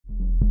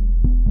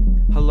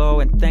Hello,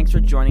 and thanks for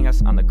joining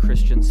us on the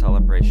Christian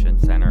Celebration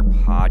Center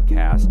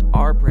podcast.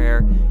 Our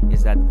prayer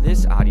is that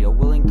this audio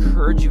will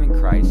encourage you in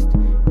Christ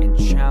and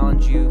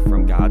challenge you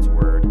from God's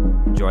Word.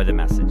 Enjoy the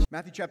message.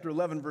 Matthew chapter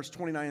 11, verse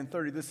 29 and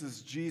 30. This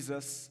is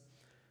Jesus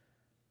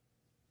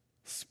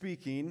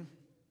speaking,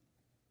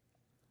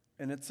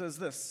 and it says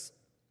this: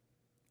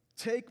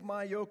 "Take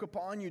my yoke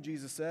upon you,"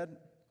 Jesus said,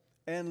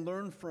 "and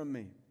learn from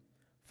me,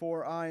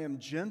 for I am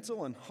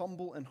gentle and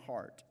humble in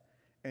heart,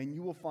 and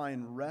you will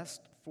find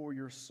rest for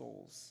your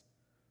souls.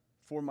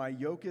 For my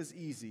yoke is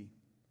easy,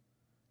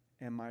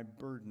 and my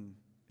burden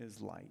is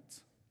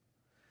light."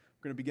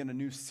 We're going to begin a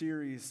new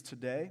series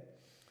today.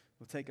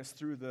 Will take us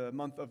through the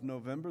month of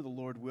November, the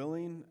Lord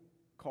willing,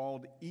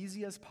 called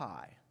Easy as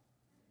Pie.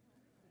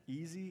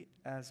 Easy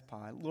as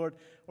Pie. Lord,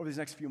 over these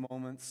next few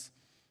moments,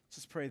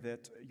 just pray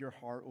that your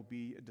heart will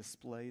be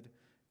displayed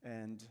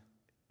and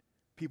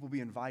people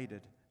be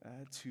invited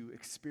to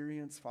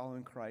experience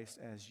following Christ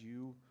as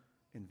you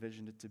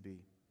envisioned it to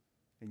be.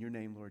 In your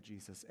name, Lord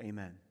Jesus,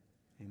 amen.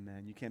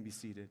 Amen. You can be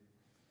seated.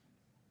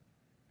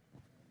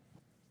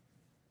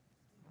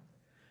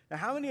 Now,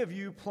 how many of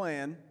you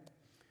plan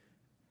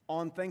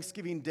on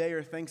Thanksgiving Day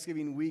or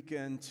Thanksgiving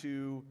weekend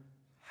to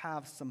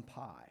have some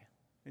pie?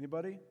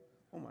 Anybody?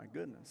 Oh my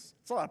goodness.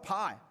 It's a lot of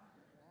pie.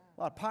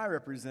 A lot of pie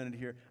represented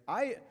here.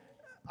 I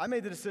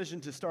made the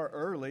decision to start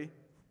early.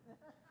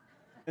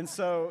 And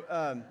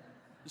so,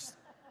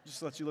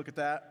 just let you look at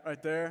that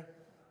right there.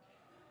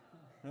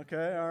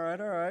 Okay, all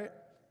right.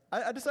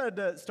 I decided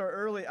to start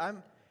early.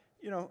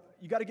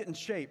 You got to get in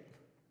shape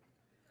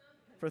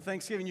for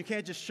Thanksgiving. You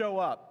can't just show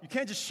up. You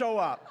can't just show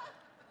up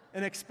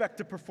and expect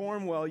to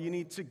perform well. You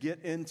need to get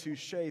into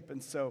shape.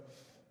 And so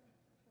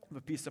I have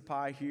a piece of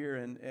pie here,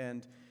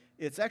 and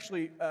it's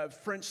actually a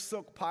French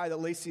silk pie that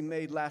Lacey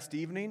made last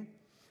evening.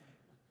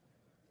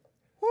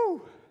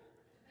 Woo!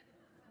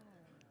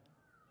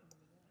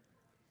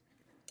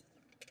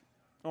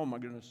 Oh my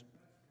goodness.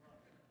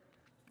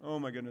 Oh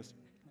my goodness.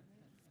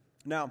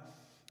 Now,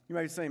 you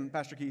might be saying,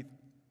 Pastor Keith,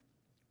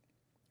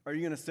 are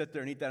you going to sit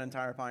there and eat that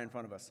entire pie in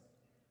front of us?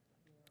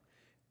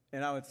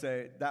 And I would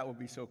say, that would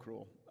be so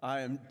cruel. I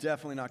am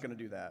definitely not going to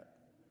do that.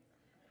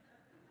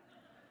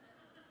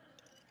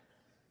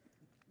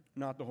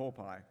 Not the whole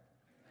pie.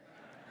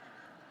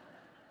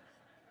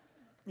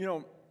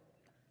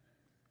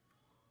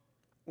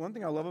 One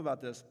thing I love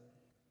about this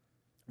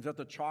is that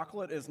the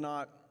chocolate is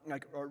not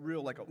like a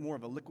real, more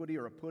of a liquidy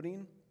or a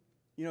pudding.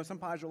 Some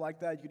pies are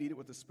like that. You could eat it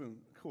with a spoon.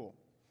 Cool.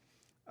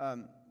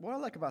 What I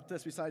like about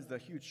this, besides the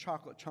huge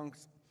chocolate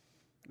chunks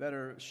that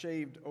are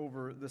shaved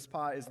over this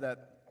pie, is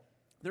that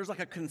there's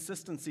like a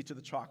consistency to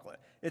the chocolate.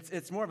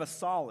 It's more of a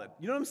solid.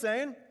 You know what I'm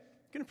saying?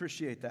 You can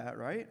appreciate that,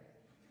 right?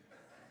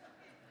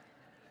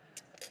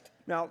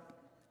 Now,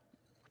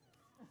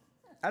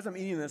 as I'm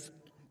eating this,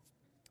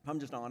 if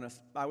I'm just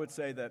honest, I would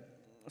say that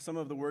some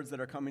of the words that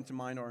are coming to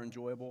mind are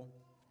enjoyable,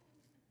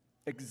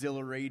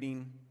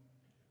 exhilarating,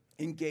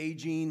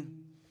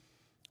 engaging,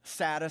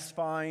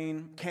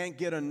 satisfying, can't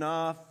get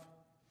enough.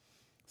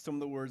 Some of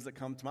the words that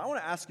come to mind. I want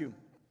to ask you,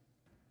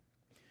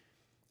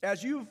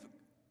 as you've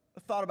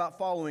thought about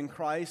following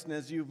Christ, and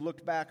as you've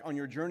looked back on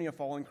your journey of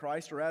following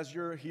Christ, or as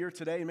you're here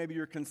today and maybe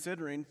you're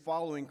considering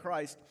following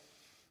Christ,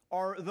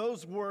 are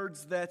those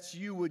words that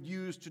you would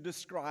use to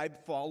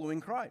describe following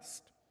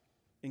Christ?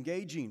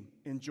 Engaging,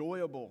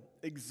 enjoyable,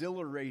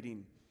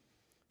 exhilarating,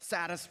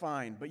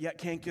 satisfying, but yet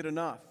can't get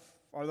enough.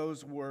 Are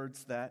those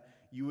words that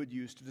you would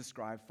use to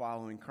describe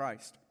following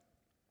Christ?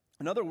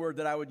 Another word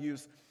that I would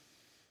use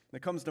that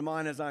comes to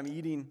mind as I'm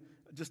eating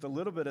just a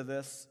little bit of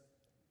this,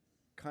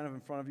 kind of in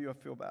front of you, I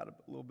feel bad a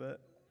little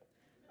bit,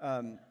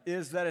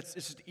 is that it's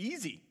just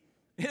easy.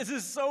 It's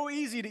just so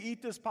easy to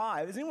eat this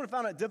pie. Has anyone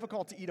found it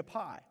difficult to eat a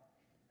pie?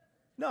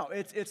 No,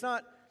 it's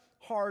not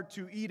hard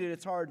to eat it.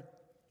 It's hard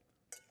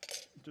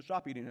to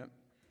stop eating it.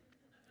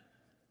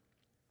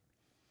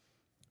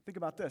 Think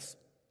about this.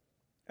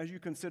 As you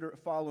consider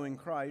following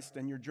Christ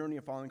and your journey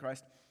of following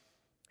Christ,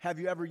 have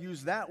you ever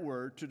used that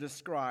word to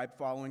describe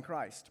following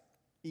Christ?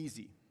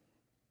 Easy.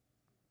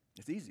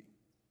 It's easy.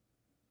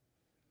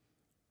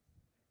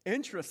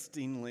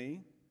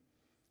 Interestingly,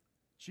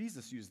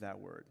 Jesus used that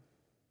word.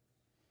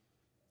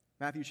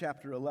 Matthew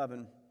chapter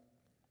 11,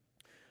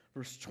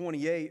 verse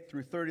 28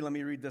 through 30. Let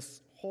me read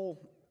this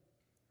whole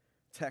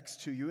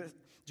text to you.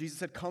 Jesus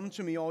said, "Come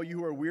to me, all you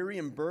who are weary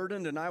and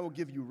burdened, and I will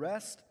give you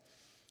rest.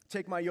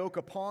 Take my yoke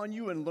upon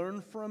you and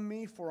learn from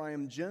me, for I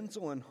am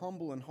gentle and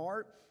humble in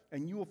heart,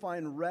 and you will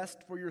find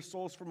rest for your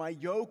souls. For my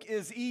yoke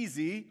is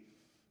easy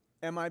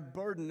and my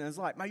burden is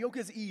light." My yoke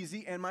is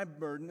easy and my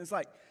burden is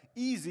light.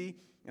 Easy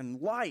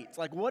and light.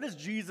 Like, what is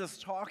Jesus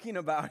talking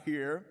about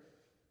here?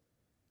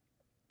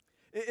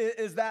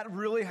 Is that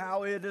really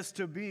how it is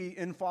to be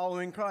in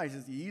following Christ?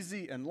 Is it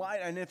easy and light?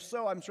 And if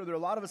so, I'm sure there are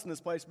a lot of us in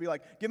this place be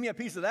like, give me a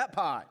piece of that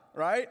pie,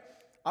 right?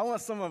 I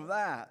want some of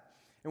that.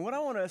 And what I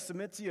want to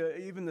submit to you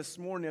even this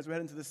morning as we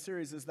head into this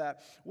series is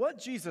that what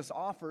Jesus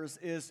offers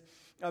is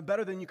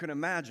better than you can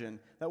imagine.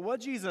 That what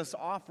Jesus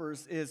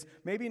offers is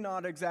maybe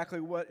not exactly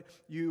what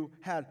you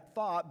had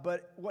thought,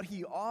 but what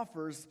he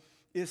offers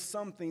is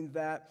something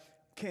that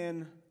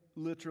can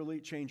literally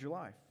change your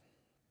life.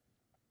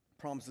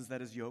 Promises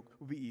that his yoke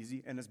will be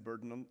easy and his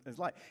burden is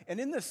light. And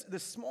in this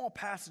small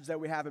passage that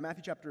we have in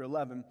Matthew chapter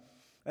 11,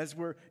 as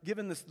we're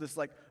given this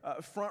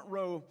front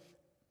row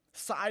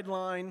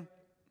sideline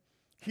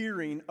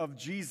hearing of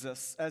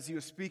Jesus as he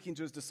was speaking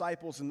to his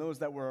disciples and those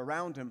that were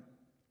around him,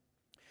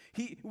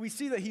 we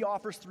see that he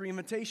offers 3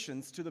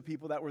 invitations to the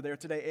people that were there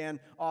today and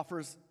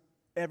offers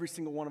every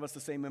single one of us the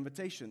same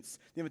invitations.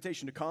 The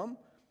invitation to come,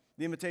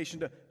 the invitation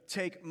to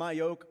take my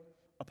yoke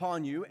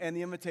upon you, and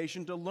the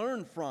invitation to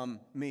learn from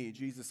me.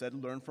 Jesus said,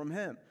 learn from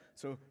him.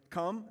 So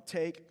come,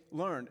 take,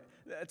 learn.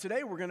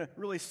 Today we're going to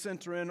really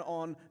center in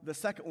on the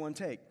second one,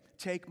 take.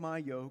 Take my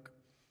yoke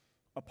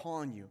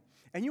upon you.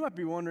 And you might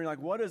be wondering, like,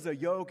 what is a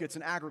yoke? It's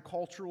an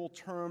agricultural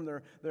term.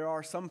 There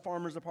are some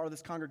farmers a part of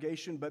this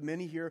congregation, but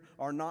many here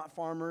are not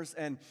farmers.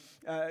 And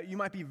you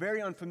might be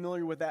very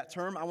unfamiliar with that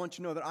term. I want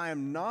you to know that I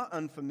am not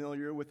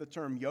unfamiliar with the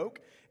term yoke.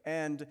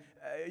 And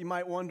you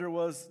might wonder,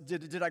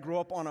 did I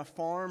grow up on a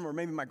farm, or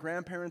maybe my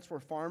grandparents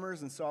were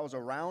farmers, and so I was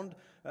around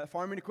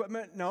farming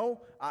equipment? No,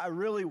 I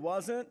really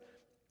wasn't.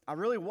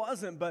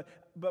 But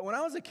when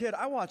I was a kid,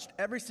 I watched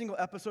every single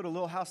episode of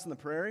Little House on the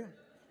Prairie.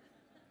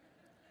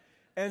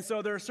 And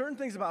so there are certain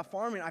things about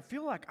farming, I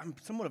feel like I'm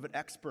somewhat of an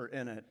expert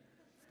in it.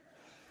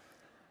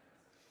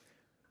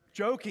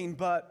 Joking,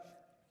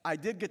 but I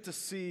did get to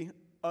see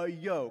a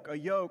yoke. A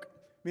yoke,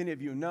 many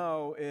of you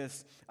know,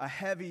 is a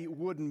heavy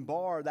wooden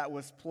bar that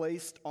was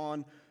placed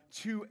on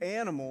 2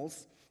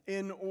 animals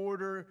in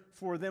order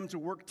for them to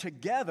work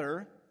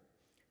together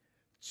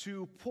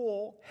to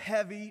pull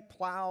heavy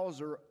plows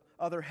or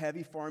other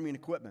heavy farming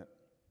equipment.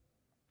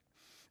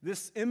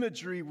 This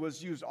imagery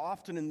was used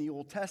often in the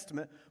Old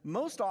Testament.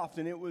 Most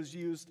often it was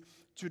used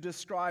to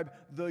describe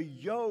the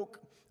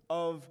yoke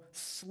of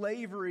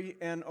slavery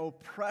and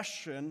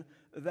oppression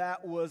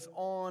that was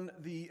on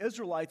the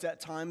Israelites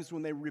at times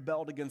when they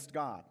rebelled against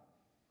God.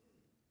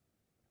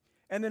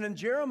 And then in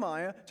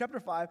Jeremiah chapter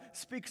 5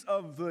 speaks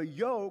of the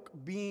yoke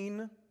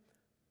being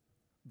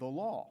the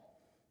law,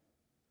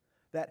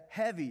 that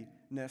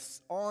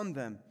heaviness on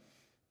them,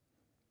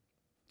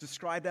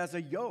 described as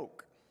a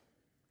yoke.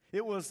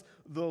 It was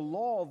the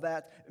law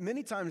that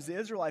many times the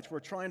Israelites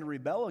were trying to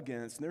rebel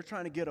against, and they're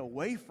trying to get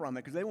away from it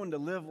because they wanted to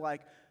live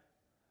like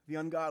the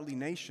ungodly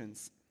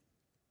nations.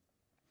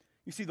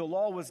 You see, the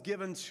law was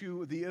given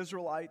to the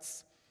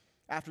Israelites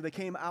after they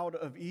came out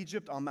of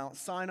Egypt on Mount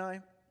Sinai.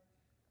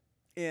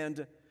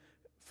 And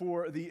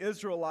for the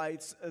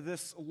Israelites,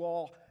 this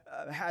law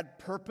had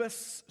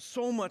purpose,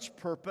 so much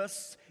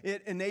purpose.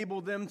 It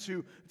enabled them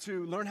to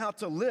learn how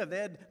to live. They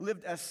had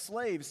lived as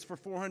slaves for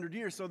 400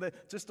 years, so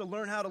that just to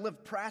learn how to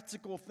live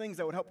practical things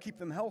that would help keep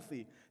them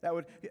healthy, that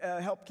would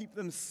help keep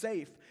them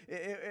safe.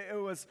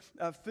 It was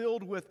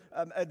filled with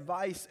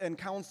advice and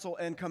counsel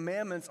and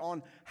commandments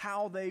on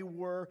how they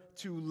were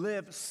to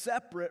live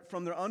separate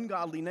from their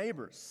ungodly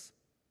neighbors.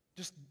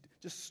 Just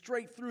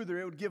straight through there,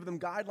 it would give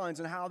them guidelines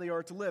on how they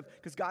are to live,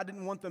 because God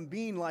didn't want them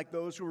being like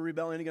those who were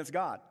rebelling against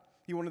God.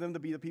 He wanted them to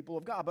be the people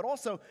of God. But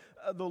also,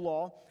 the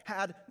law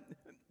had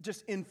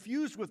just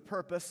infused with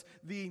purpose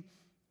the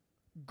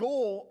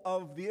goal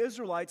of the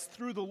Israelites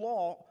through the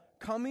law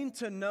coming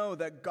to know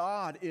that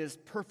God is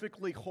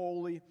perfectly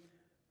holy,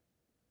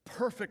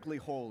 perfectly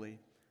holy,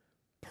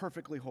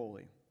 perfectly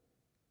holy.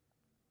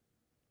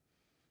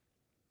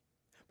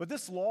 But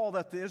this law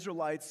that the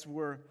Israelites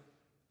were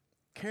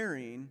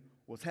carrying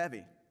was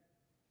heavy.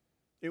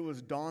 It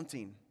was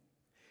daunting.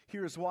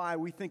 Here's why.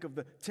 We think of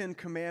the 10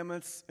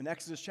 Commandments in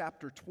Exodus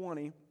chapter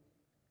 20.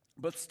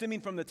 But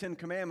stemming from the 10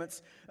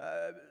 Commandments,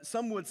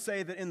 some would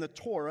say that in the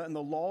Torah, in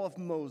the law of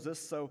Moses,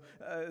 so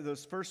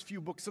those first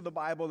few books of the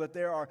Bible, that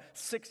there are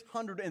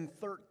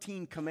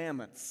 613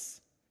 commandments.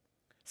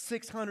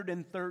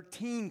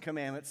 613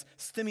 commandments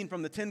stemming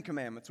from the 10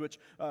 Commandments, which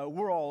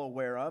we're all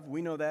aware of.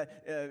 We know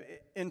that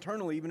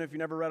internally, even if you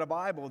never read a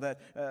Bible, that,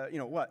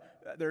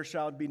 there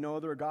shall be no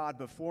other God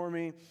before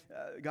me.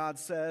 God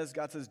says,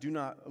 do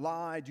not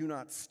lie, do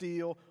not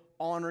steal,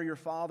 honor your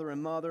father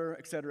and mother,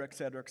 etc.,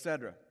 etc.,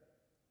 etc.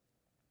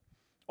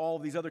 All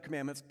of these other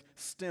commandments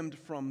stemmed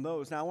from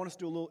those. Now, I want us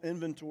to do a little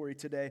inventory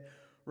today,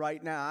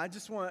 right now. I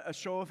just want a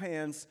show of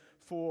hands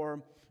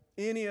for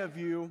any of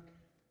you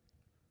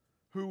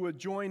who would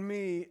join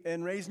me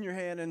in raising your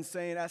hand and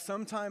saying, at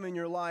some time in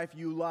your life,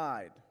 you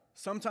lied.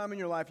 Sometime in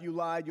your life, you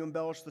lied, you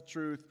embellished the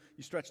truth,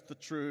 you stretched the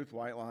truth,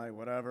 white lie,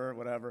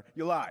 whatever.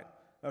 You lied.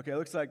 Okay, it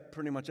looks like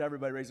pretty much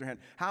everybody raised their hand.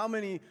 How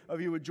many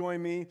of you would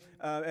join me,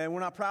 and we're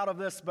not proud of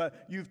this,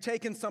 but you've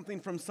taken something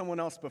from someone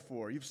else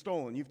before. You've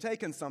stolen. You've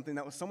taken something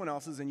that was someone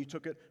else's, and you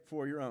took it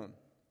for your own.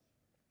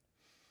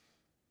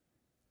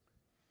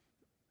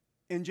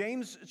 In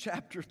James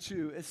chapter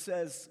 2, it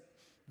says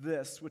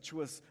this, which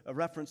was a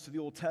reference to the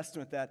Old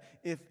Testament, that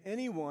if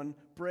anyone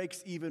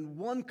breaks even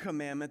one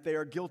commandment, they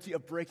are guilty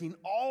of breaking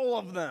all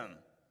of them.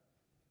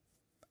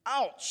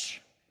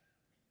 Ouch!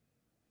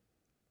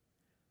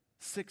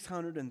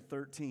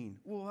 613.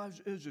 Well,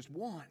 it was just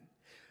one.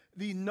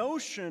 The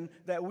notion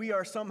that we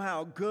are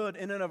somehow good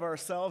in and of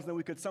ourselves, that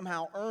we could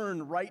somehow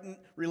earn right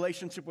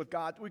relationship with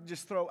God, we can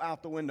just throw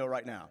out the window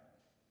right now.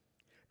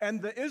 And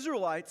the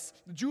Israelites,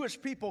 the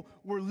Jewish people,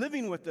 were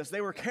living with this.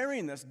 They were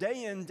carrying this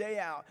day in, day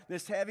out,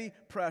 this heavy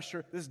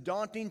pressure, this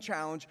daunting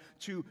challenge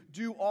to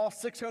do all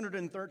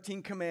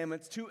 613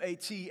 commandments to a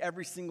T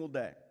every single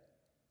day.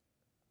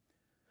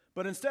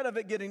 But instead of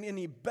it getting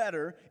any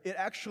better, it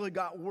actually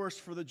got worse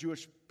for the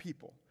Jewish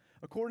people.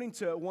 According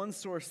to one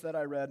source that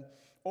I read,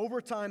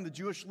 over time the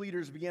Jewish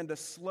leaders began to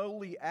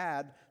slowly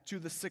add to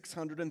the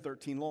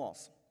 613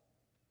 laws.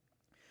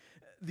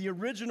 The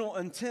original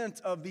intent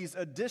of these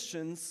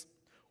additions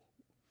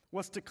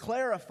was to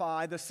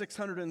clarify the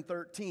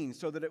 613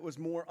 so that it was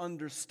more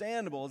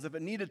understandable, as if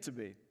it needed to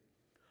be.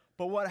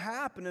 But what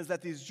happened is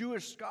that these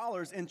Jewish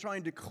scholars, in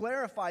trying to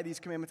clarify these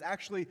commandments,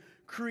 actually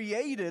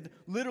created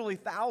literally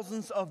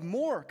thousands of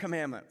more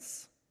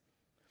commandments.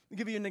 I'll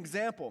give you an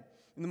example.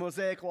 In the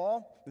Mosaic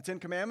Law, the Ten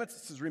Commandments, it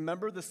says,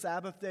 remember the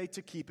Sabbath day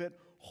to keep it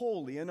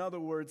holy. In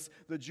other words,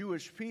 the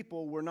Jewish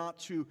people were not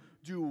to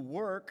do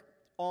work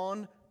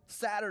on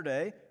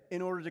Saturday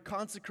in order to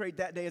consecrate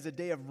that day as a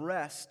day of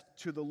rest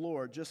to the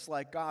Lord, just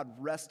like God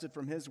rested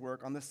from his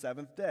work on the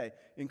seventh day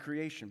in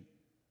creation.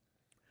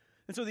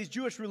 And so these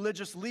Jewish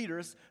religious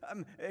leaders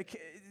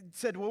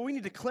said, well, we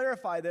need to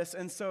clarify this.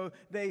 And so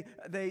they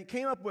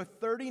came up with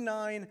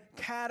 39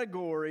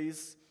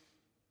 categories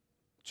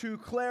to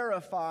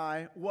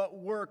clarify what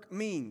work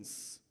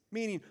means.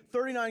 Meaning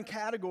 39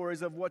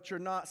 categories of what you're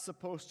not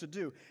supposed to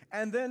do.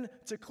 And then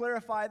to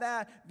clarify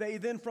that, they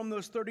then from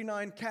those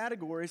 39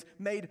 categories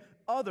made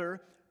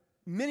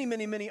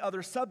many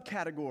other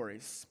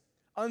subcategories,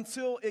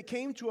 until it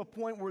came to a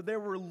point where there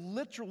were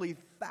literally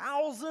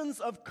thousands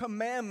of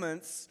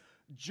commandments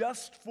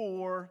just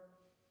for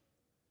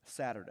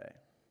Saturday.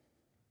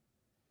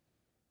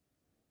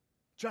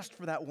 Just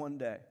for that one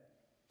day.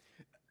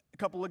 A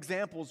couple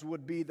examples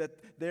would be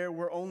that there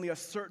were only a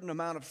certain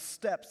amount of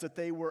steps that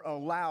they were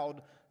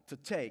allowed to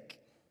take.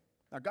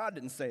 Now, God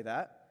didn't say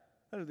that.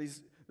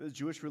 The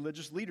Jewish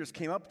religious leaders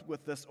came up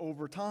with this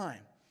over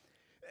time.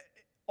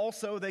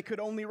 Also, they could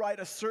only write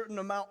a certain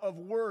amount of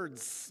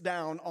words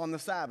down on the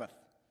Sabbath.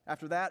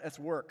 After that, it's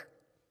work,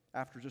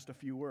 after just a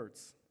few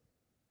words.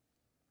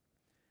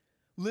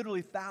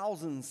 Literally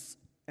thousands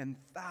and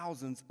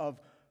thousands of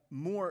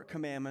more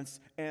commandments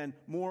and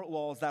more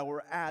laws that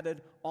were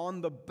added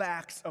on the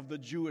backs of the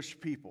Jewish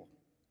people.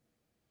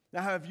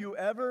 Now, have you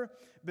ever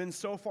been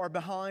so far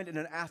behind in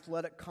an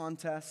athletic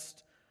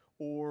contest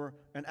or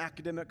an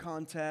academic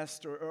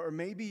contest or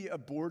maybe a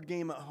board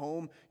game at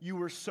home? You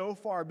were so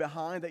far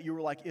behind that you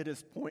were like, it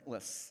is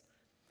pointless.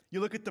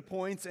 You look at the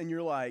points and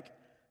you're like,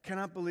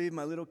 cannot believe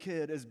my little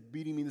kid is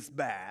beating me this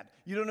bad.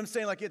 You know what I'm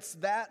saying? Like, it's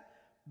that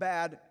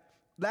bad,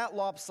 that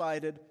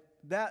lopsided,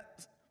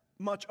 that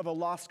much of a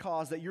lost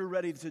cause that you're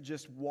ready to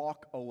just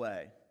walk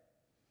away.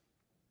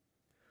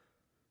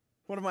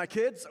 One of my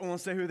kids, I won't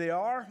say who they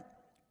are,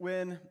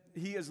 when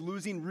he is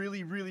losing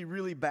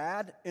really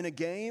bad in a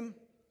game,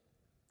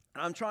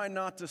 I'm trying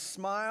not to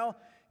smile,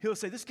 he'll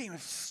say, this game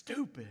is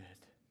stupid.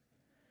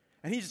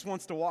 And he just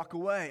wants to walk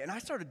away. And I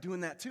started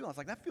doing that too. I was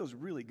like, that feels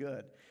really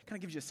good. Kind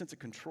of gives you a sense of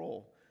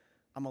control.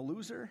 I'm a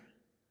loser,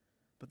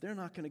 but they're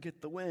not going to get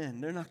the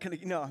win. They're not going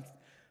to,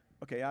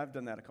 okay, I've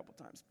done that a couple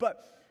times.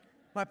 But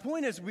my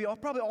point is, we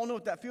probably all know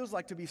what that feels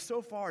like, to be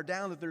so far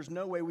down that there's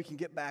no way we can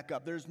get back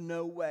up. There's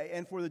no way.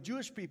 And for the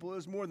Jewish people, it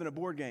was more than a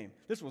board game.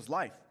 This was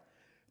life.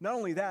 Not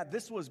only that,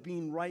 this was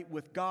being right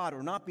with God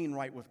or not being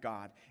right with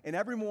God. And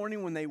every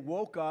morning when they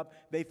woke up,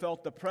 they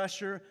felt the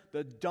pressure,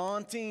 the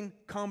daunting,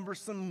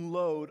 cumbersome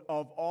load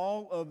of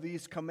all of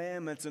these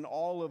commandments and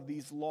all of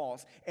these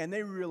laws. And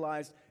they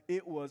realized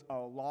it was a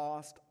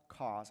lost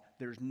cause.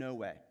 There's no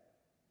way.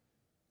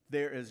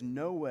 There is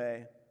no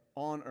way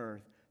on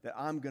earth that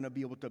I'm going to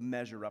be able to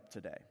measure up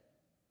today.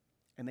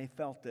 And they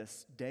felt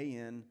this day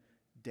in,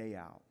 day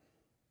out.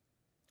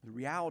 The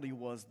reality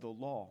was the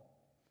law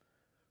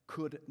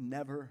could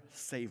never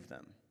save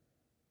them.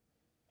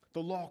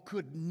 The law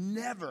could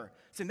never.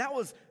 And that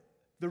was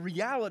the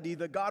reality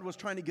that God was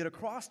trying to get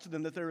across to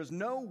them, that there is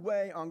no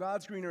way on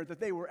God's green earth that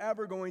they were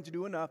ever going to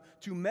do enough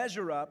to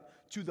measure up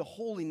to the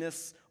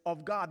holiness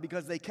of God,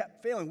 because they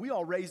kept failing. We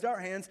all raised our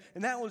hands,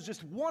 and that was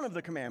just one of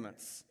the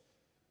commandments.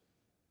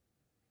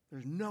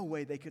 There's no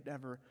way they could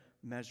ever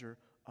measure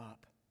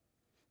up.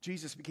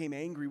 Jesus became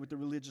angry with the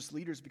religious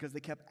leaders because they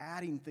kept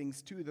adding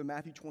things to them.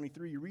 Matthew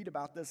 23, you read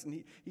about this,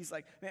 and he's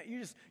like, man,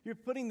 you're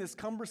putting this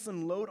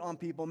cumbersome load on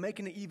people,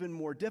 making it even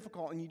more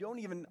difficult, and you don't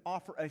even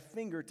offer a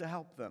finger to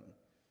help them.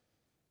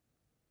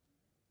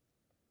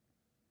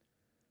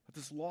 But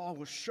this law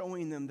was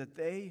showing them that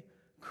they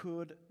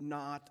could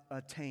not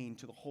attain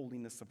to the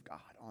holiness of God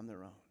on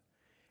their own.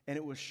 And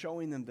it was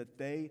showing them that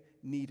they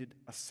needed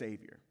a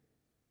Savior.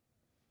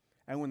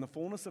 And when the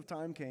fullness of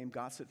time came,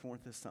 God sent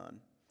forth his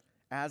Son.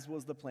 As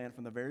was the plan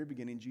from the very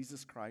beginning,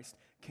 Jesus Christ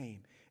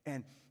came.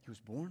 And he was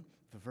born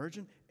of a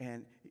virgin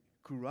and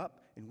grew up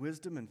in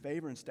wisdom and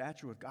favor and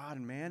stature with God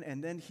and man.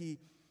 And then he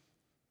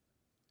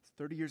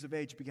 30 years of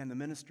age, began the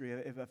ministry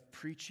of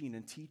preaching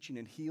and teaching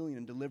and healing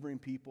and delivering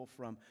people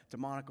from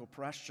demonic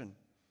oppression.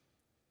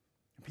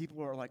 And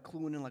people are like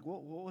cluing in, like,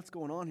 what's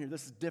going on here?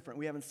 This is different.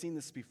 We haven't seen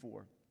this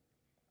before.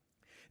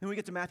 Then we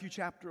get to Matthew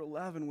chapter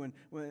 11 when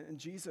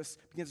Jesus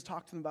begins to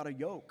talk to them about a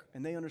yoke,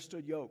 and they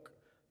understood yoke.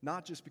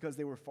 Not just because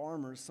they were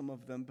farmers, some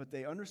of them, but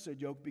they understood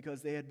yoke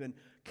because they had been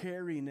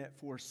carrying it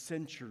for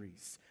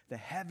centuries. The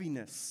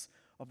heaviness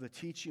of the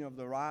teaching of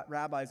the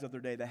rabbis of their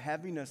day, the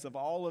heaviness of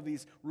all of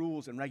these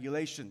rules and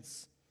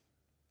regulations.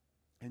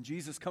 And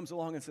Jesus comes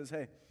along and says,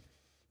 hey,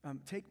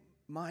 take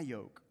my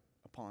yoke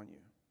upon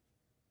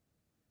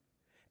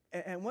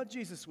you. And what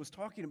Jesus was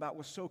talking about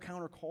was so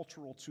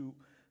countercultural to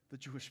the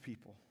Jewish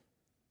people.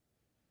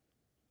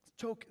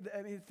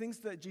 Things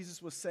that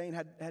Jesus was saying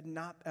had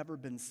not ever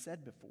been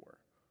said before.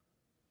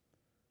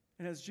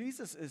 And as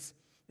Jesus is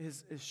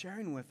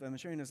sharing with them,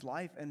 sharing his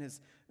life and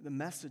the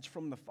message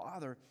from the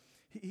Father,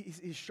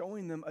 he's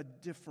showing them a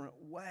different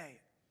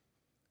way.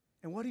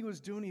 And what he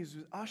was doing, he was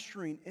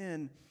ushering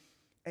in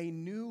a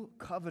new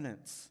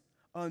covenant,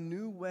 a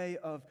new way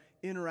of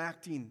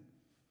interacting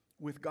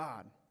with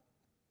God.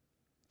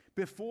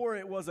 Before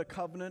it was a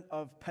covenant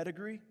of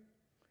pedigree,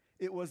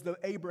 it was the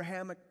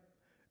Abrahamic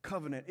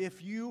covenant.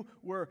 If you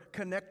were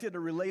connected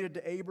or related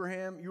to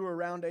Abraham, you were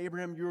around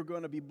Abraham, you were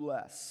going to be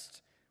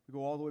blessed. We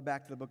go all the way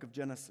back to the book of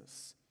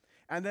Genesis.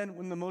 And then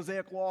when the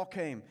Mosaic law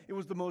came, it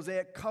was the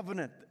Mosaic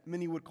covenant,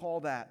 many would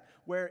call that,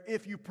 where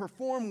if you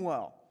perform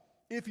well,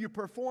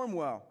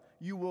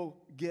 you will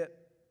get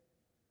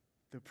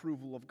the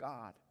approval of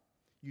God.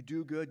 You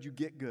do good, you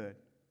get good.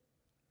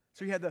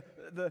 So you had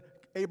the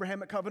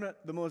Abrahamic covenant,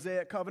 the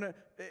Mosaic covenant.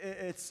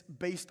 It's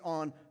based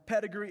on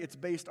pedigree, it's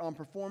based on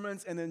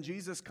performance, and then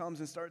Jesus comes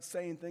and starts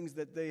saying things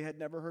that they had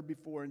never heard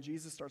before, and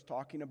Jesus starts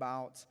talking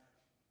about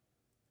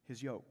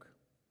his yoke.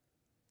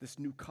 This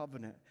new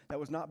covenant that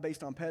was not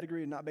based on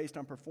pedigree and not based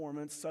on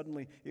performance.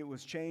 Suddenly it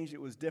was changed.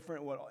 It was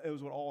different. It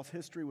was what all of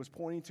history was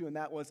pointing to, and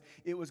that was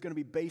it was going to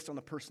be based on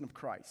the person of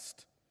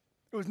Christ.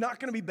 It was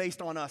not going to be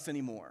based on us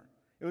anymore.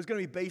 It was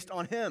going to be based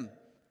on him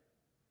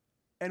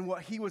and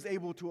what he was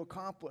able to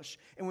accomplish.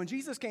 And when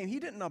Jesus came, he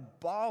didn't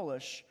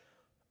abolish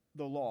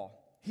the law.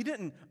 He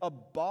didn't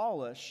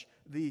abolish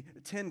the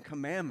 10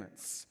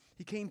 Commandments.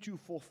 He came to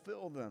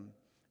fulfill them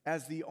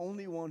as the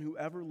only one who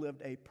ever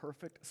lived a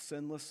perfect,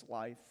 sinless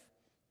life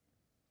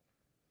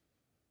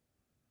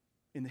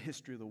in the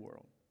history of the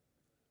world.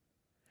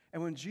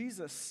 And when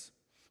Jesus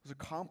was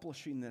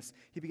accomplishing this,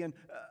 he began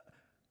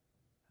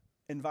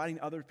inviting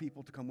other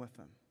people to come with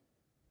him.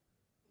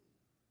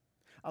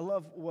 I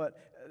love what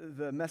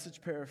the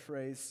Message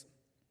paraphrase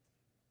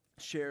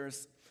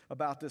shares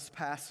about this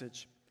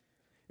passage.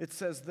 It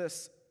says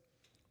this: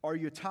 "Are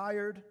you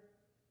tired,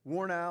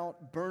 worn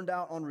out, burned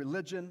out on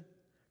religion?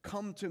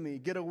 Come to me,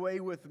 get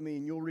away with me,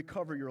 and you'll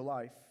recover your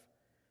life.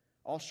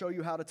 I'll show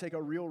you how to take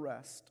a real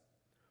rest.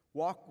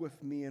 Walk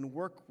with me and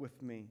work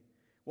with me.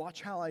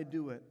 Watch how I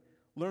do it.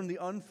 Learn the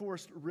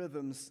unforced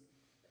rhythms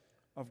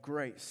of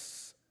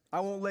grace. I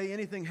won't lay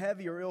anything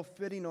heavy or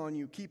ill-fitting on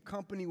you. Keep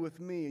company with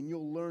me, and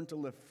you'll learn to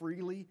live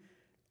freely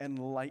and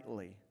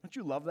lightly." Don't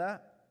you love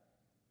that?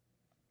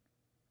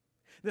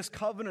 This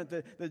covenant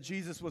that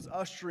Jesus was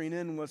ushering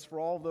in was for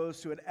all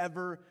those who had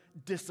ever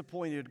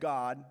disappointed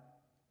God,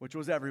 which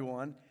was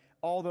everyone.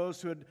 All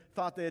those who had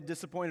thought they had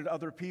disappointed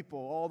other people.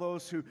 All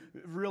those who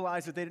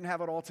realized that they didn't have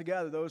it all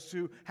together. Those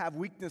who have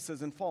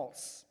weaknesses and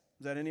faults.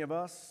 Is that any of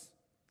us?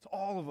 It's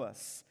all of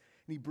us.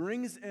 And he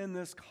brings in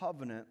this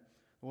covenant.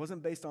 It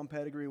wasn't based on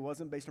pedigree. It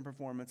wasn't based on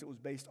performance. It was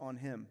based on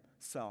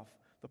himself,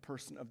 the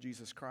person of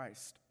Jesus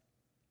Christ.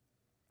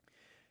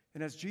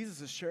 And as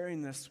Jesus is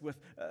sharing this with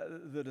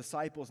the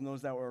disciples and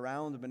those that were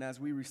around him, and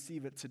as we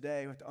receive it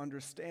today, we have to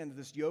understand that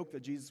this yoke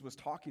that Jesus was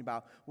talking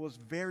about was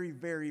very,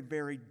 very,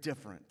 very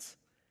different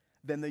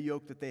than the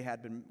yoke that they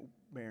had been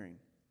bearing.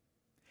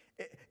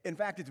 In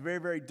fact, it's very,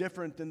 very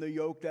different than the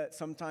yoke that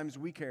sometimes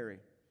we carry.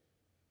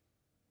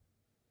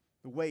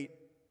 The weight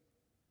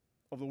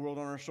of the world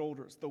on our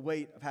shoulders, the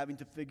weight of having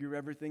to figure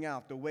everything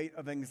out, the weight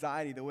of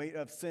anxiety, the weight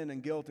of sin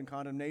and guilt and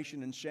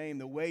condemnation and shame,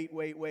 the weight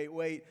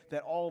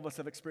that all of us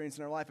have experienced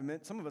in our life.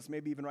 And some of us,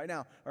 maybe even right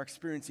now, are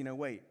experiencing a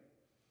weight.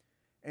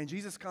 And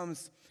Jesus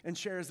comes and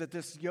shares that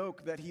this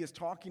yoke that he is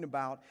talking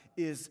about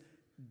is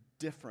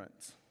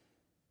different.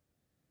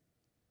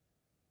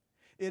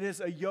 It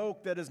is a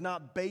yoke that is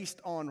not based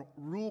on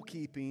rule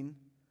keeping,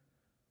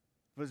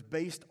 but is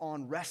based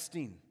on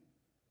resting.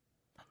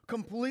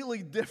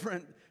 Completely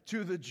different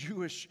to the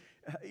Jewish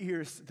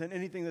ears than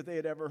anything that they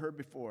had ever heard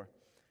before.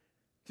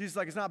 Jesus is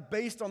like, it's not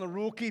based on the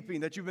rule keeping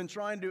that you've been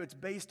trying to do. It's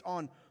based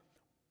on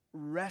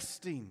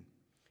resting.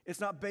 It's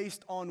not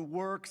based on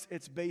works.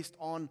 It's based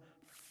on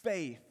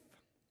faith.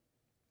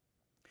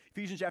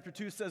 Ephesians chapter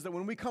 2 says that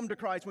when we come to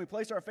Christ, when we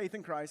place our faith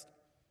in Christ,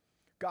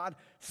 God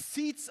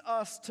seats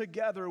us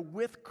together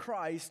with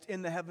Christ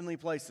in the heavenly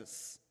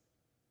places.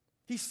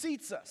 He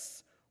seats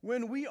us.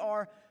 When we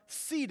are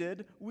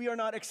seated, we are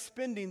not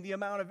expending the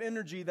amount of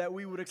energy that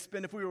we would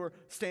expend if we were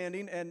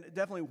standing and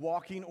definitely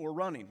walking or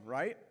running,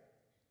 right?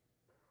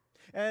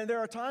 And there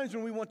are times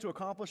when we want to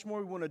accomplish more,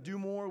 we want to do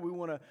more, we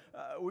want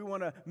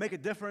to make a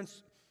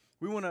difference,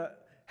 we want to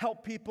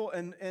help people,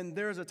 and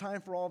there's a time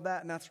for all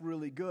that, and that's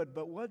really good.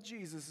 But what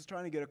Jesus is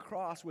trying to get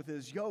across with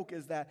his yoke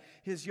is that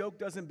his yoke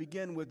doesn't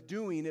begin with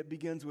doing, it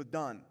begins with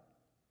done.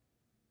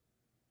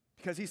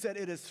 Because he said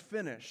it is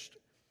finished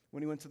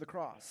when he went to the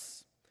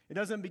cross. It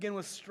doesn't begin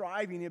with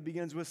striving, it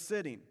begins with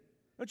sitting.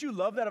 Don't you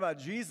love that about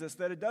Jesus,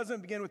 that it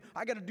doesn't begin with,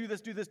 I got to do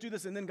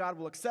this, and then God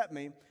will accept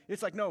me.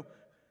 It's like, no,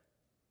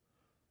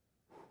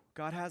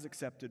 God has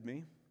accepted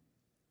me.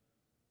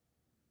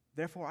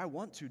 Therefore, I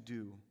want to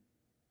do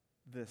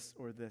this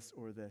or this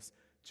or this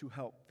to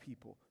help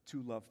people,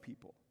 to love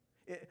people.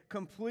 It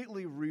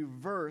completely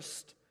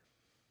reversed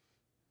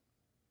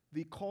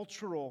the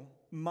cultural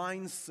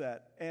mindset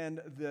and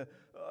the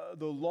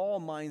law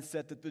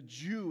mindset that the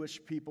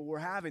Jewish people were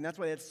having. That's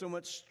why they had so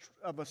much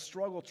of a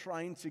struggle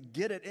trying to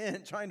get it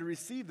in, trying to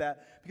receive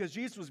that, because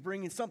Jesus was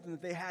bringing something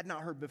that they had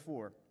not heard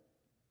before. It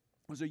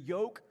was a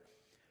yoke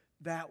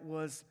that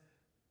was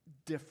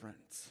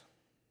different.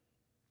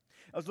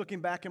 I was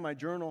looking back in my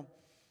journal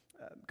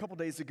a couple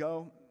days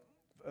ago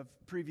of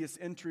previous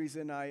entries,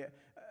 and I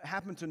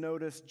happened to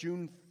notice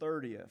June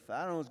 30th.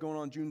 I don't know what's going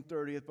on June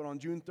 30th, but on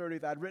June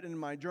 30th, I'd written in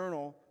my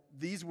journal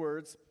these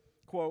words,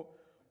 quote,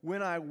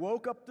 "When I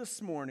woke up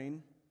this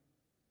morning,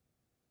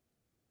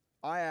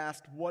 I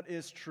asked, what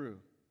is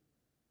true?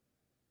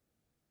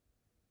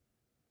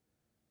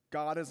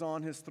 God is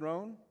on his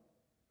throne.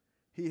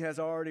 He has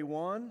already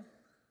won.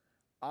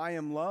 I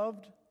am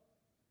loved,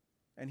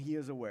 and he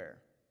is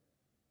aware."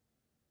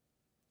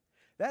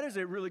 That is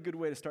a really good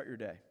way to start your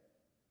day.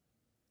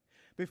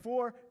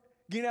 Before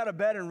getting out of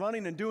bed and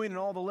running and doing and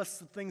all the lists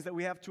of things that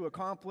we have to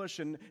accomplish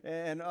and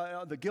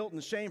the guilt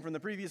and shame from the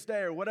previous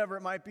day or whatever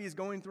it might be is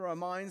going through our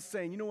minds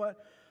saying, you know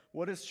what?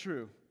 What is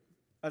true?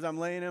 As I'm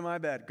laying in my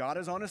bed, God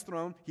is on his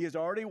throne. He has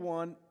already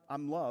won.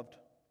 I'm loved.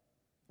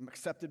 I'm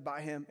accepted by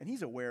him, and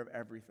he's aware of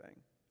everything.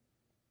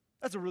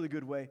 That's a really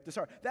good way to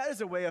start. That is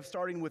a way of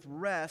starting with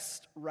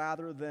rest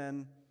rather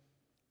than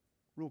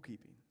rule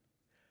keeping.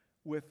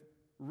 With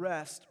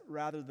rest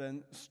rather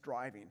than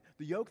striving.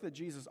 The yoke that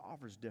Jesus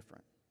offers is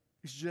different.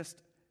 It's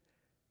just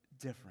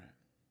different.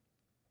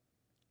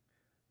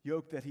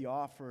 Yoke that he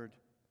offered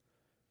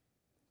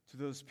to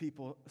those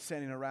people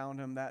standing around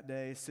him that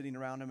day, sitting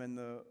around him, and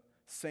the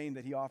same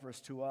that he offers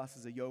to us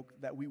is a yoke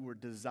that we were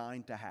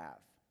designed to have.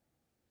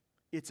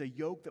 It's a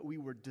yoke that we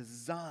were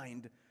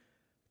designed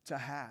to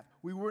have.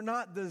 We were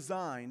not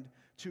designed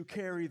to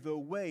carry the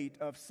weight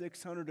of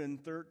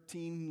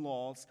 613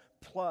 laws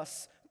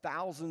plus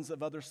thousands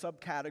of other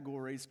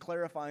subcategories,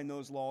 clarifying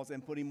those laws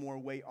and putting more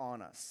weight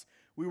on us.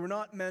 We were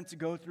not meant to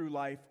go through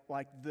life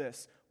like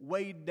this,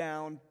 weighed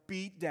down,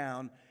 beat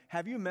down.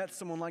 Have you met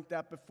someone like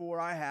that before?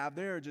 I have.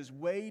 They're just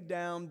weighed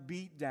down,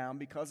 beat down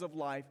because of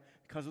life,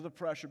 because of the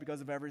pressure, because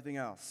of everything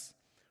else.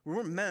 We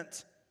weren't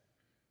meant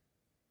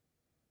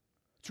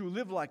to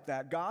live like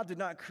that. God did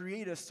not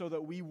create us so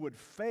that we would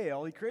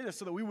fail. He created us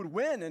so that we would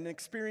win and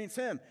experience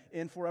him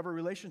in forever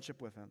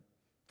relationship with him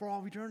for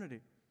all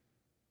eternity.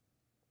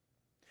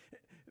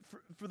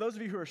 For those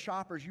of you who are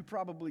shoppers, you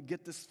probably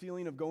get this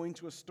feeling of going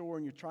to a store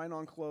and you're trying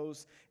on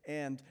clothes,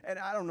 and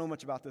I don't know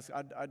much about this.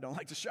 I don't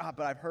like to shop,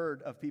 but I've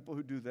heard of people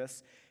who do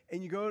this.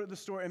 And you go to the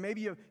store, and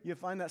maybe you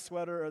find that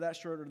sweater or that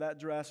shirt or that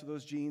dress or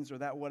those jeans or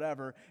that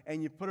whatever,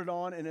 and you put it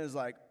on, and it's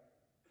like,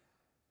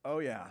 oh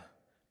yeah,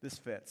 this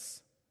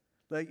fits.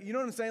 Like, you know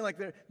what I'm saying? Like,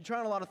 you're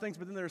trying a lot of things,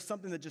 but then there's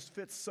something that just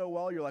fits so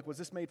well, you're like, was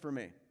this made for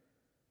me?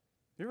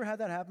 You ever had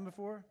that happen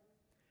before?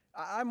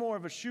 I'm more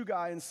of a shoe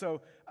guy, and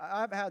so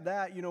I've had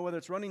that, you know, whether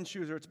it's running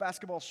shoes or it's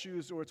basketball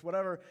shoes or it's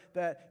whatever,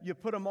 that you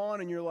put them on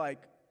and you're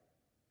like,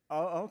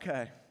 oh,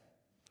 okay.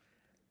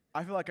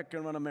 I feel like I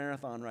can run a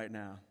marathon right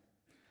now.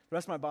 The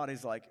rest of my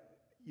body's like,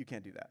 you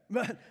can't do that.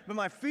 But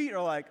my feet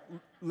are like,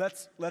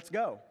 let's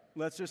go.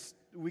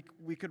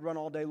 We could run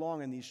all day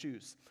long in these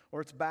shoes.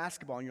 Or it's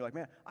basketball, and you're like,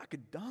 man, I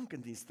could dunk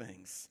in these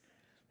things.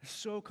 They're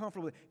so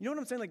comfortable. You know what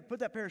I'm saying? Like, put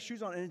that pair of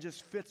shoes on, and it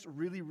just fits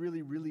really,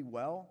 really, really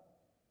well.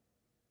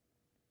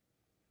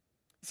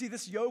 See,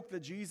 this yoke that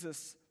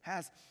Jesus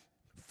has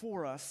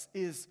for us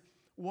is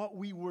what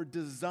we were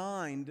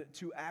designed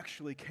to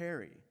actually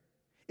carry.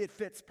 It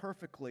fits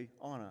perfectly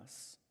on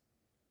us.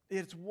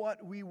 It's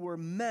what we were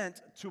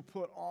meant to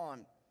put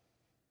on.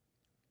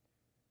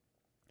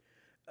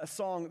 A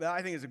song that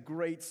I think is a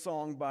great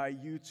song by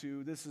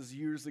U2. This is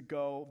years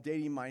ago,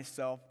 dating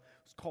myself.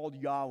 It's called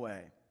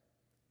Yahweh.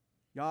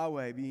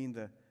 Yahweh being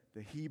the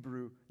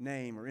Hebrew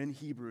name, or in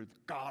Hebrew,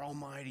 God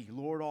Almighty,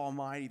 Lord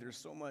Almighty. There's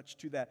so much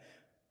to that.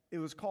 It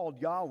was called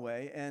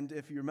Yahweh, and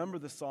if you remember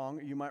the song,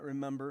 you might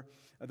remember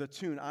the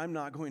tune. I'm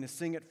not going to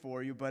sing it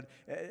for you, but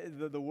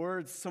the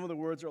words, some of the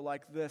words are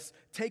like this.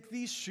 Take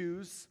these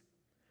shoes,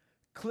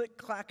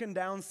 click-clacking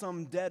down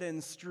some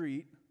dead-end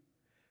street.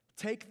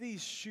 Take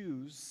these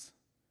shoes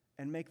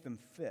and make them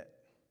fit.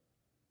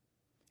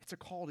 It's a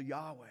call to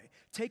Yahweh.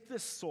 Take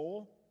this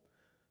soul,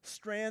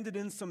 stranded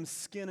in some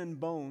skin and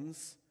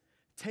bones.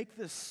 Take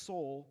this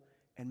soul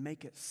and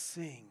make it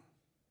sing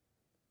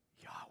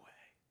Yahweh.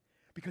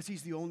 Because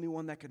he's the only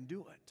one that can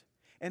do it.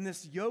 And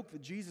this yoke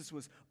that Jesus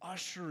was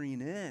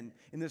ushering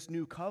in this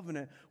new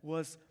covenant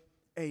was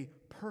a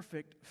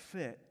perfect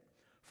fit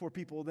for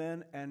people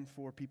then and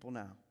for people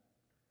now.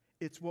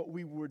 It's what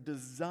we were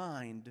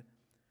designed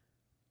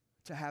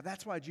to have.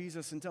 That's why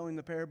Jesus, in telling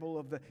the parable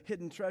of the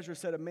hidden treasure,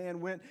 said a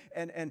man went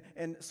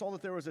and saw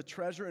that there was a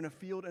treasure in a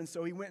field, and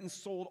so he went and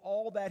sold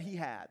all that he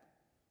had.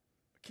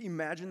 Can you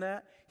imagine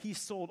that? He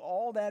sold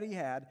all that he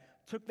had,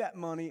 took that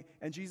money,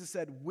 and Jesus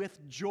said,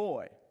 with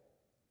joy.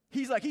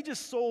 He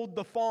just sold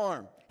the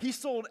farm. He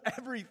sold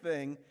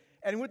everything,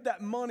 and with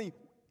that money,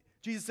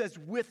 Jesus says,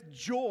 with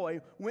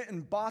joy, went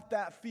and bought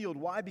that field.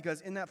 Why?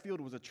 Because in that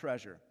field was a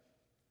treasure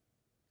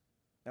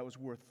that was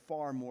worth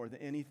far more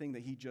than anything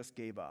that he just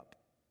gave up.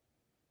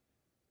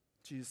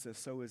 Jesus says,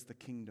 so is the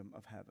kingdom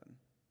of heaven.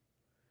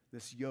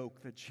 This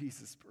yoke that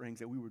Jesus brings,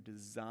 that we were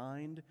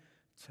designed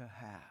to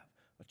have,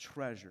 a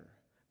treasure,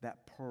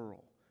 that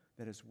pearl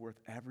that is worth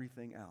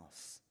everything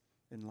else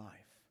in life.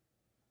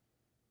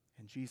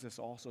 And Jesus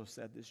also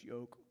said this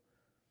yoke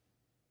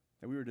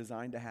that we were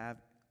designed to have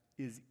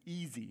is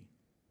easy.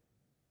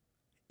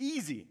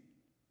 Easy.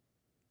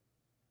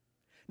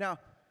 Now,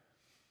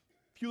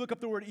 if you look up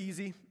the word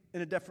easy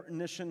in a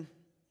definition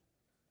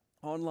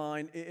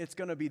online, it's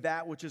going to be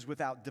that which is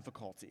without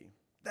difficulty.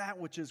 That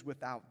which is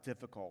without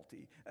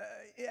difficulty.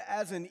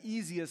 As an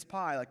easy as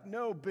pie, like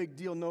no big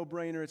deal, no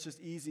brainer, it's just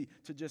easy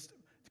to just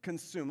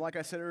consume. Like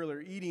I said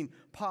earlier, eating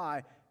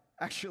pie,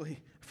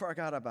 actually, I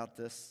forgot about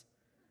this.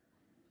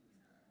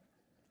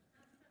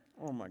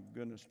 Oh my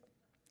goodness.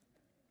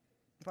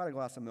 If I had a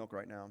glass of milk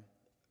right now,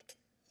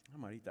 I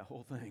might eat that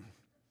whole thing.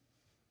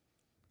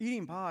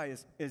 Eating pie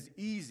is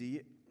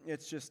easy.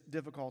 It's just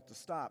difficult to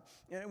stop.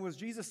 And was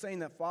Jesus saying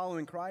that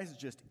following Christ is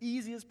just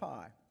easy as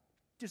pie?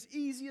 Just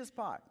easy as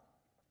pie?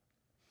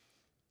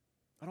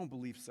 I don't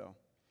believe so.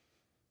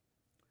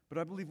 But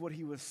I believe what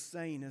he was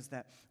saying is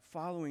that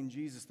following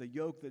Jesus, the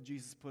yoke that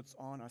Jesus puts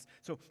on us,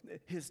 so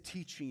his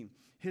teaching,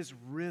 his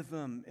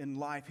rhythm in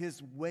life,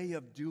 his way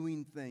of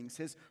doing things,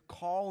 his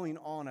calling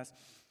on us,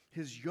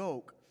 his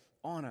yoke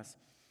on us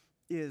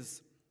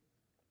is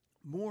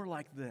more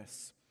like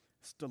this.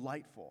 It's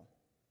delightful.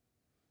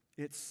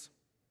 It's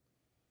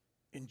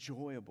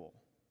enjoyable,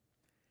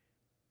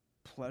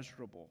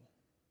 pleasurable,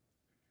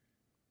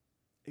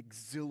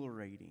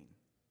 exhilarating,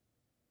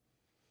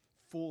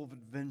 full of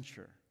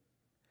adventure.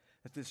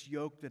 That this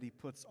yoke that he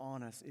puts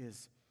on us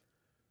is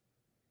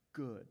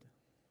good.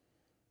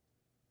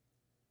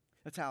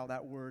 That's how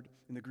that word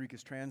in the Greek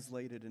is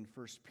translated in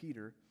 1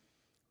 Peter,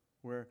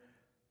 where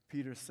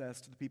Peter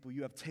says to the people,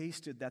 you have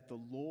tasted that the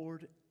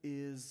Lord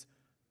is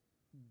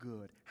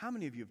good. How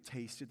many of you have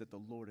tasted that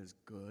the Lord is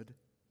good?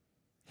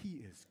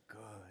 He is good.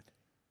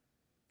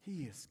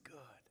 He is good.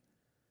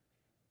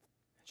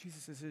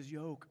 Jesus says his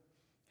yoke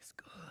is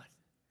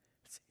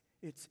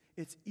good.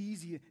 It's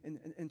easy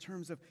in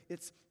terms of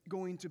it's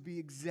going to be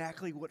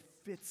exactly what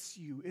fits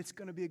you. It's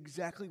going to be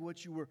exactly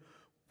what you were,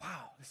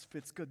 wow, this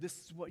fits good.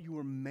 This is what you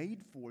were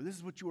made for. This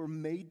is what you were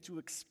made to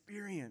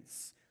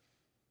experience.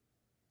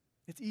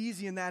 It's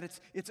easy in that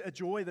it's a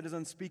joy that is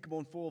unspeakable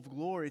and full of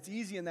glory. It's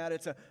easy in that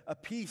it's a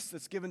peace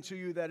that's given to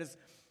you that is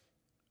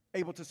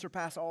able to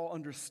surpass all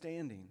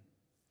understanding.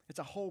 It's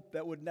a hope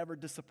that would never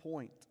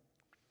disappoint.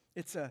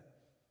 It's a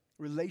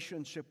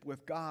relationship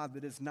with God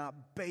that is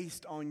not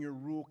based on your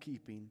rule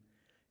keeping.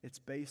 It's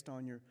based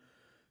on your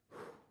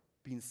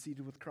being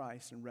seated with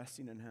Christ and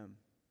resting in him.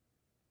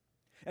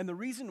 And the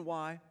reason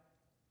why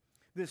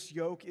this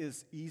yoke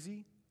is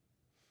easy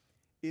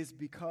is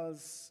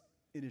because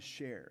it is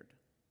shared.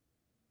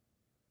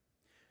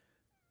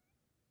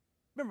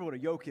 Remember what a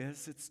yoke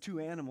is. It's two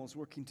animals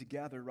working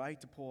together, right,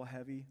 to pull a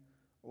heavy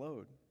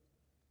load.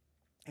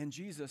 And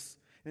Jesus,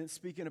 and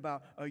speaking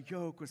about a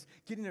yoke, was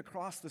getting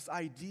across this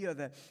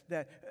idea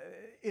that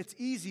it's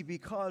easy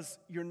because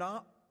you're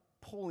not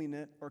pulling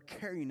it or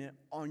carrying it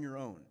on your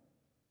own.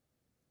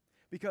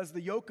 Because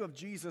the yoke of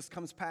Jesus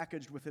comes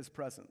packaged with his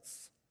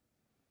presence.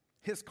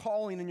 His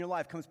calling in your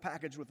life comes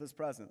packaged with his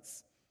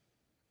presence.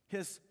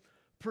 His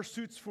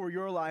pursuits for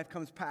your life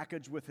comes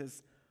packaged with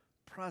his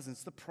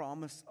presence, the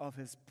promise of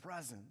his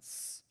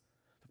presence,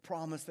 the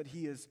promise that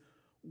he is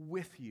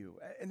with you.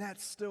 And that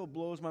still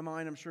blows my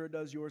mind. I'm sure it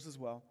does yours as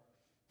well.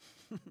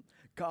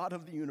 God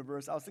of the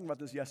universe. I was thinking about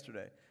this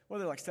yesterday. What are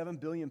there, like 7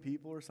 billion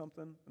people or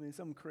something? I mean,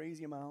 some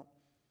crazy amount.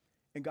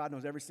 And God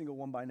knows every single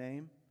one by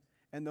name.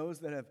 And those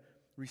that have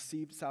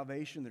received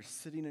salvation, they're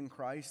sitting in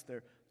Christ,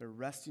 they're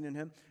resting in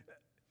him.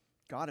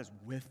 God is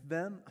with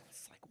them.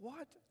 It's like,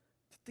 what?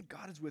 I think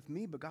God is with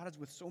me, but God is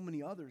with so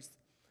many others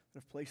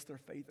that have placed their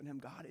faith in him.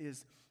 God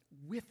is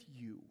with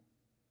you.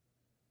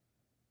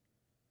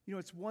 You know,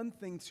 it's one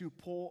thing to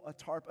pull a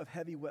tarp of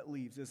heavy, wet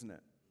leaves, isn't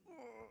it?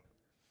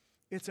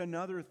 It's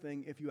another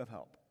thing if you have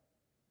help.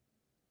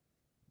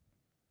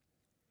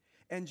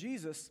 And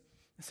Jesus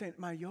is saying,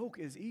 my yoke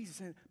is easy. He's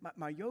saying,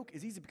 my yoke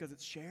is easy because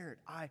it's shared.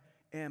 I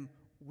am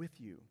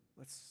with you.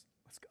 Let's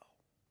go.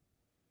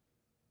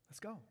 Let's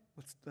go.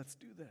 Let's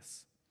do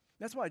this.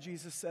 That's why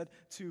Jesus said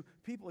to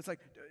people, it's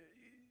like,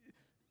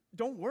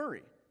 don't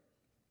worry.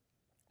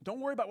 Don't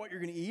worry about what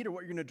you're going to eat or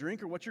what you're going to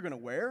drink or what you're going to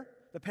wear.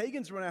 The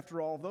pagans run after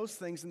all those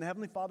things, and the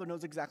Heavenly Father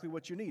knows exactly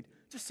what you need.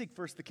 Just seek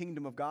first the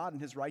kingdom of God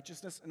and His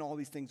righteousness, and all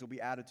these things will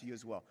be added to you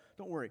as well.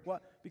 Don't worry.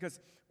 What? Because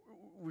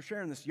we're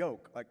sharing this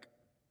yoke. Like,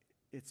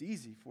 it's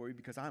easy for you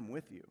because I'm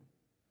with you.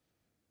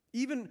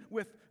 Even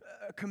with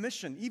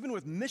commission, even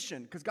with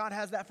mission, because God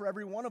has that for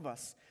every one of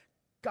us.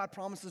 God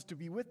promises to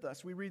be with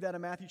us. We read that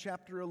in Matthew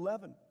chapter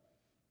 11.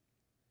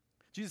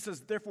 Jesus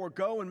says, therefore,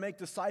 go and make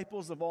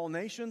disciples of all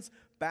nations,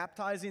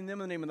 baptizing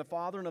them in the name of the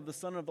Father and of the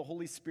Son and of the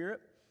Holy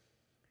Spirit,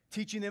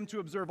 teaching them to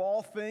observe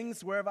all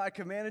things wherever I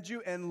commanded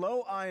you, and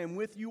lo, I am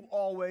with you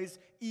always,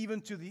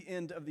 even to the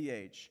end of the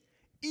age.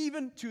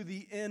 Even to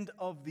the end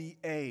of the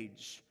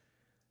age.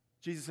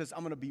 Jesus says,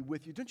 I'm going to be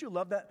with you. Don't you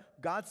love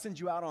that? God sends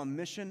you out on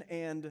mission,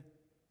 and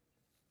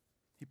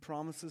He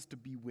promises to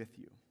be with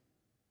you.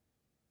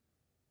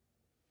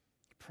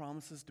 He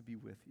promises to be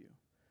with you.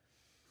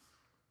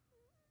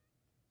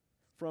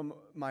 From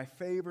my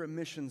favorite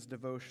missions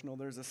devotional,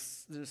 there's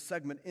a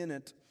segment in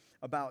it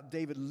about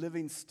David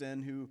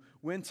Livingstone, who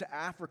went to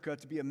Africa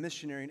to be a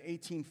missionary in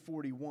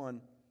 1841.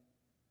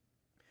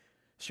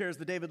 Shares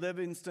that David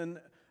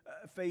Livingstone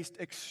faced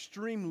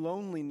extreme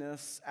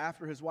loneliness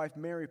after his wife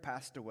Mary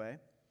passed away.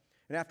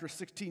 And after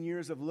 16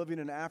 years of living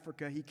in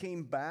Africa, he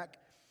came back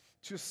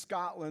to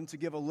Scotland to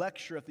give a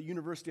lecture at the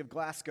University of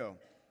Glasgow.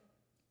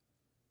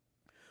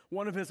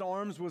 One of his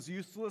arms was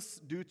useless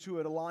due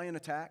to a lion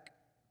attack.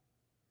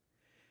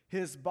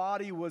 His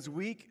body was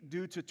weak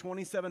due to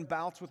 27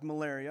 bouts with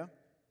malaria.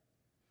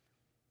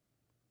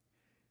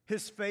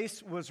 His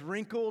face was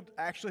wrinkled.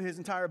 Actually, his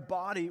entire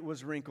body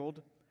was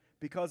wrinkled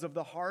because of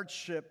the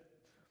hardship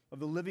of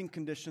the living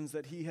conditions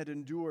that he had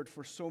endured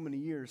for so many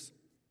years.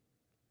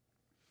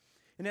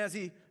 And as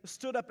he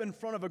stood up in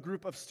front of a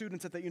group of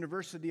students at the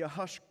university, a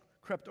hush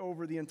crept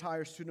over the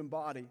entire student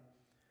body.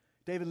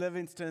 David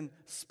Livingstone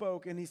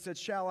spoke, and he said,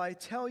 "Shall I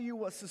tell you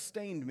what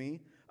sustained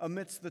me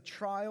amidst the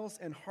trials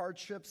and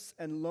hardships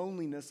and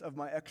loneliness of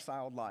my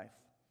exiled life?"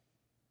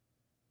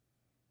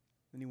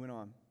 Then he went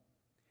on.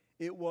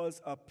 It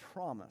was a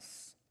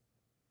promise,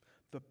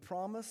 the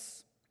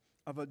promise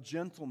of a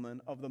gentleman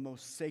of the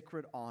most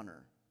sacred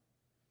honor.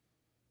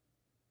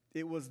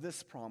 It was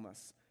this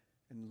promise,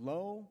 and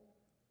lo,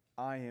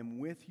 I am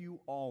with you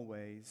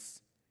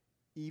always,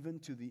 even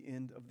to the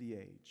end of the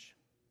age.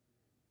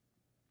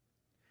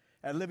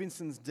 At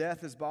Livingstone's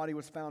death, his body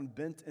was found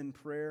bent in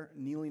prayer,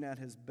 kneeling at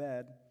his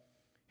bed.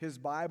 His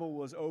Bible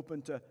was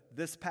open to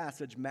this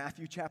passage,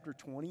 Matthew chapter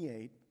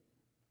 28,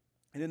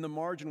 and in the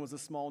margin was a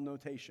small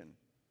notation,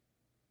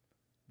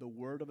 the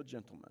word of a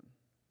gentleman.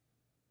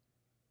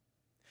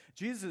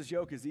 Jesus'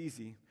 yoke is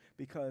easy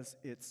because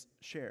it's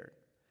shared.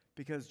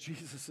 Because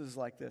Jesus is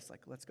like this,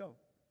 like, let's go.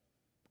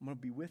 I'm going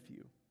to be with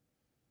you.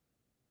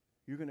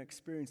 You're going to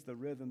experience the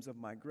rhythms of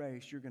my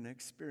grace. You're going to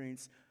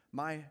experience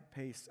my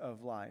pace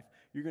of life.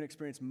 You're going to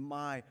experience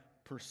my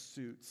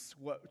pursuits,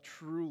 what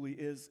truly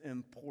is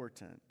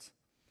important.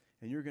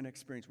 And you're going to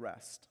experience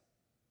rest.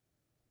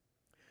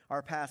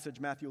 Our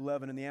passage, Matthew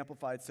 11 in the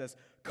Amplified says,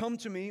 "Come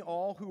to me,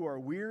 all who are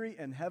weary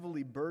and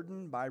heavily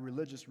burdened by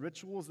religious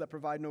rituals that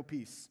provide no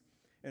peace,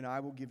 and I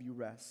will give you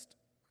rest,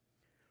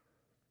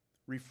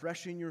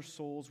 refreshing your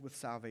souls with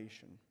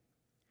salvation.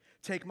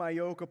 Take my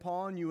yoke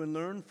upon you and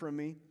learn from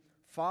me,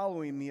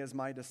 following me as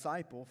my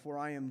disciple, for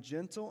I am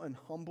gentle and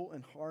humble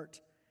in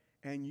heart,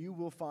 and you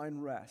will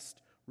find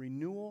rest,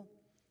 renewal,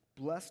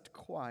 blessed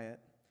quiet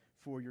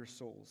for your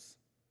souls.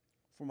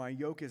 For my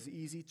yoke is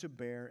easy to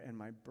bear, and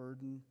my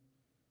burden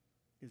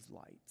is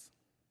light."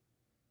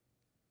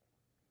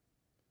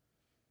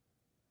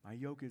 My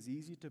yoke is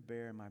easy to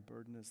bear, and my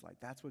burden is light.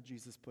 That's what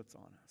Jesus puts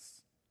on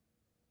us.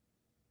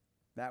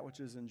 That which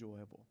is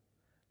enjoyable,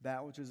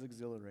 that which is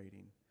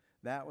exhilarating,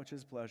 that which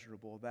is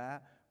pleasurable,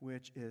 that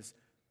which is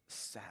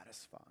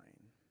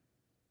satisfying.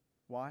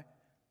 Why?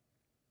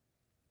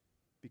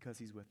 Because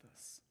He's with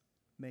us,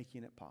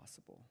 making it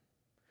possible.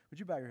 Would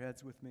you bow your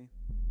heads with me?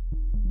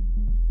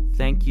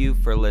 Thank you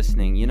for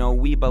listening. You know,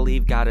 we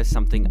believe God has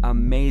something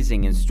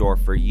amazing in store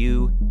for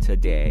you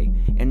today.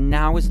 And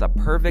now is the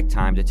perfect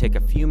time to take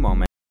a few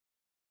moments